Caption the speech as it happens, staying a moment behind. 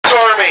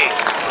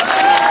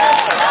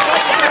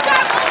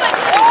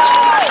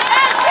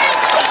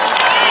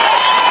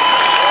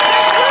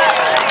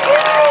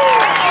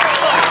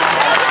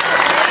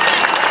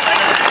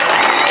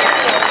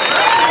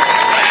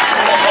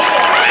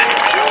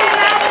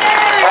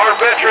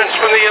veterans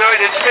from the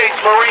United States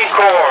Marine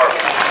Corps.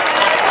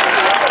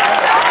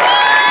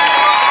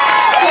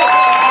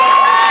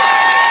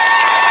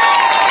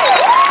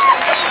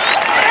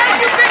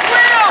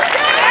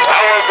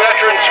 Our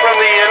veterans from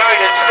the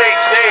United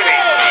States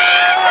Navy.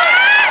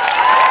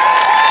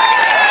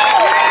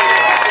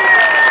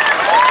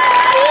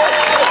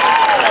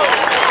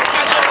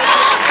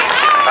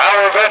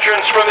 Our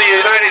veterans from the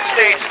United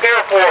States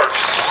Air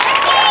Force.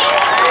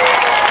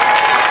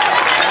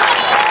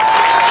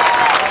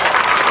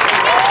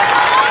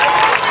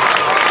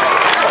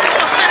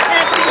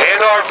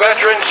 And our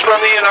veterans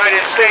from the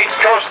United States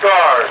Coast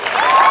Guard.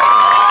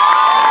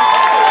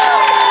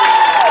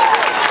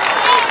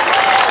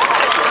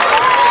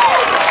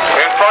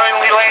 And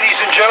finally, ladies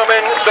and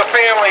gentlemen, the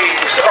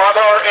families of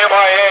our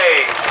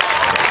MIAs.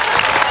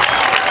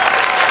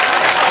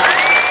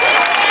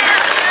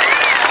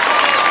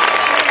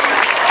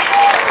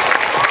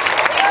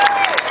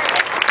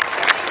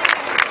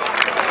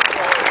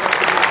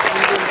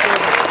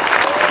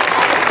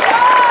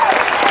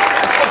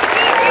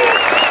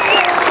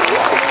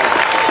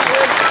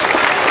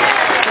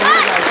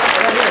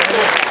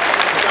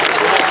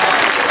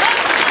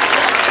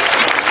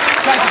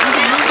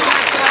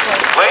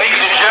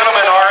 Ladies and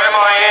gentlemen, our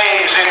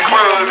MIAs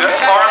include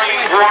Army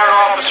Warrant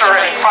Officer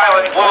and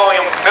Pilot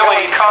William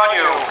Billy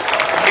Conyu.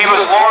 He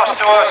was lost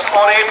to us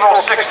on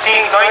April 16,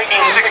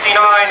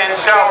 1969 in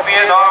South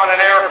Vietnam in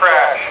an air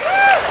crash.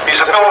 He's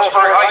a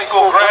Phillipsburg High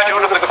School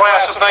graduate of the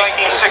class of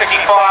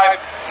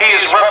 1965. He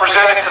is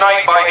represented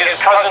tonight by his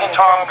cousin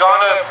Tom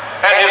Ghana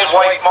and his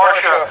wife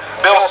Marcia,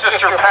 Bill's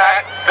sister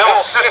Pat,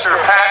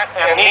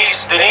 and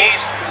niece Denise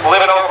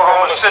live in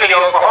Oklahoma City,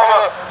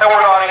 Oklahoma, and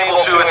were not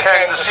able to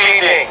attend this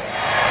evening.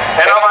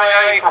 An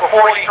MIA for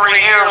 43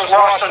 years,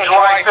 lost on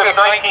July 5,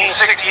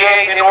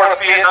 1968 in North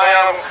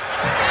Vietnam,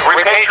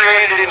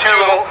 repatriated in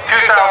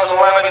 2011,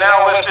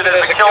 now listed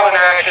as a killed in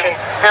action,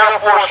 Air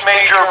Force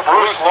Major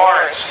Bruce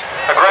Lawrence,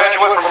 a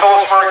graduate from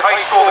Phillipsburg High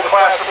School, the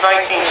class of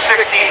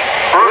 1960.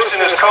 Bruce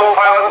and his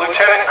co-pilot,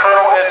 Lieutenant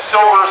Colonel Ed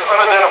Silver's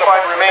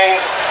unidentified remains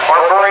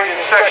are buried in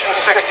Section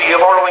 60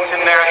 of Arlington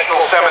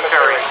National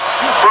Cemetery.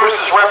 Bruce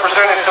is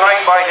represented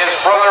tonight by his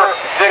brother,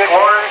 Dick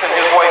Lawrence, and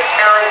his wife,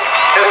 Karen,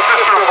 his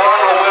sister,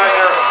 Barbara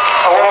Weiner,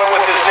 along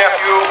with his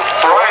nephew,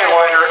 Brian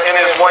Weiner, and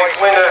his wife,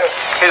 Linda,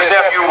 his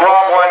nephew,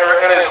 Rob Weiner,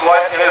 and his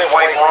wife,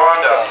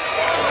 Rhonda.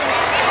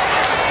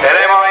 An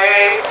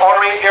MIA,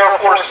 Army Air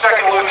Force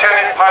Second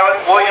Lieutenant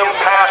Pilot William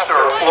Pastor,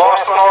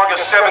 lost on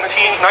August 17,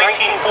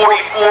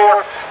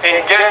 1944 in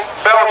Ghent,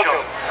 Belgium.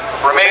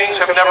 Remains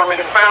have never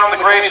been found.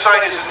 The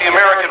gravesite is at the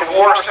American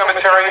War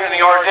Cemetery in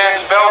the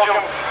Ardennes, Belgium.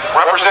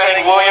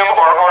 Representing William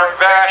are Art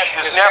Vash,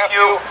 his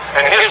nephew,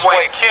 and his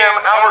wife Kim,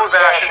 Howard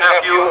Vash,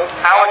 nephew,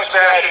 Alex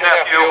Vash,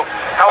 nephew,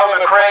 Helen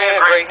McCrae,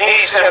 a great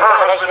niece, and her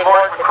husband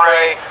Mark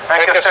McCrae,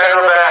 and Cassandra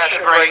Vash,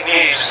 a great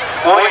niece.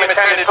 William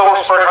attended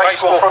Phillipsburg High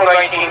School from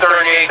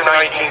 1938 to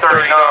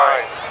 1939.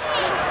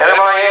 An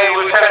MIA,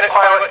 Lieutenant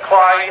Pilot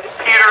Clyde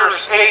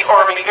Peters, 8th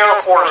Army Air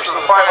Force of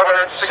the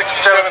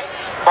 567th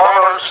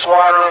Bomber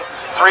Squadron,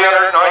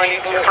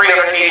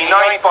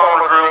 389th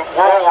Bomber Group,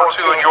 World War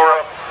II in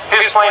Europe.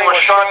 His plane was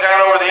shot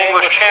down over the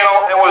English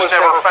Channel and was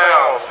never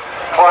found.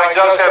 Clyde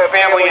does have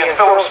family in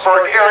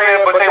Phillipsburg area,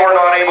 but they were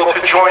not able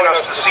to join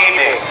us this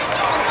evening.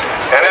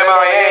 An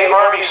MIA,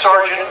 Army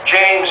Sergeant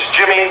James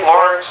Jimmy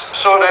Lawrence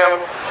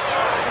Sodem.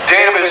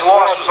 Date of his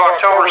loss was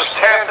October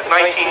 10th,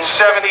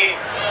 1970.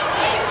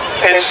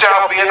 In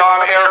South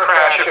Vietnam air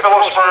crash. A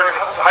Phillipsburg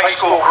High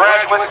School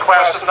graduate,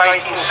 class of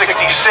 1966.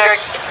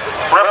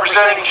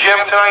 Representing Jim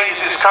tonight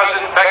is his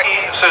cousin Becky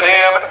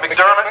Saddam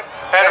McDermott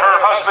and her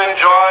husband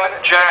John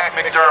Jack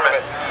McDermott.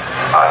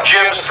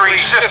 Jim's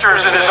three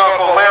sisters and his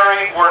uncle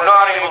Larry were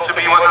not able to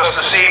be with us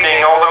this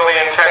evening, although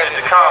they intended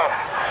to come.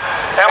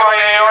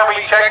 MIA Army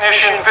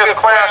Technician 5th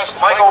Class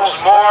Michaels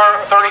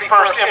Moore,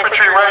 31st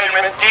Infantry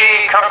Regiment D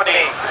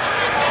Company.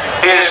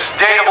 His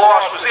date of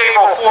loss was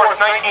April 4th,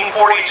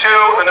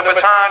 1942, in the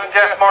Bataan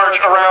Death March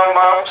around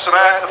Mount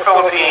Samat, the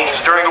Philippines,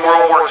 during the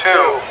World War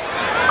II.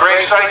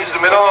 Gravesite is the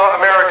Manila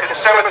American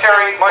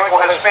Cemetery. Michael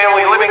has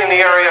family living in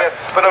the area,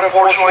 but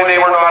unfortunately they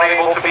were not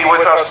able to be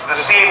with us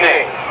this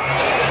evening.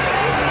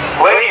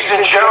 Ladies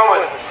and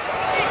gentlemen,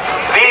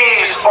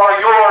 these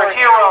are your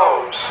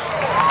heroes.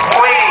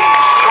 Please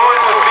join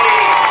with me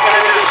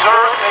in a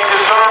deserve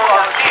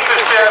our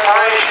deepest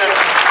admiration.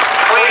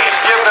 Please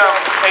give them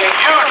a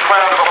huge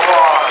round of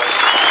applause.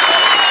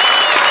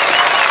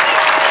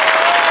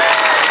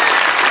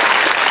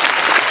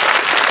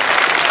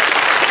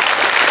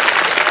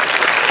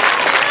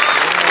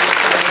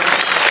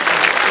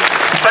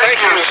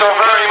 Thank you so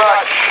very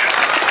much.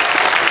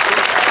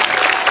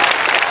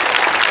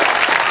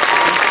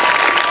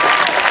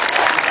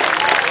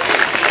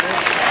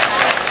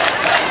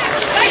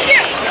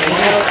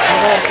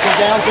 Go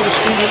down to the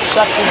student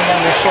section and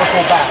then we'll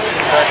circle back.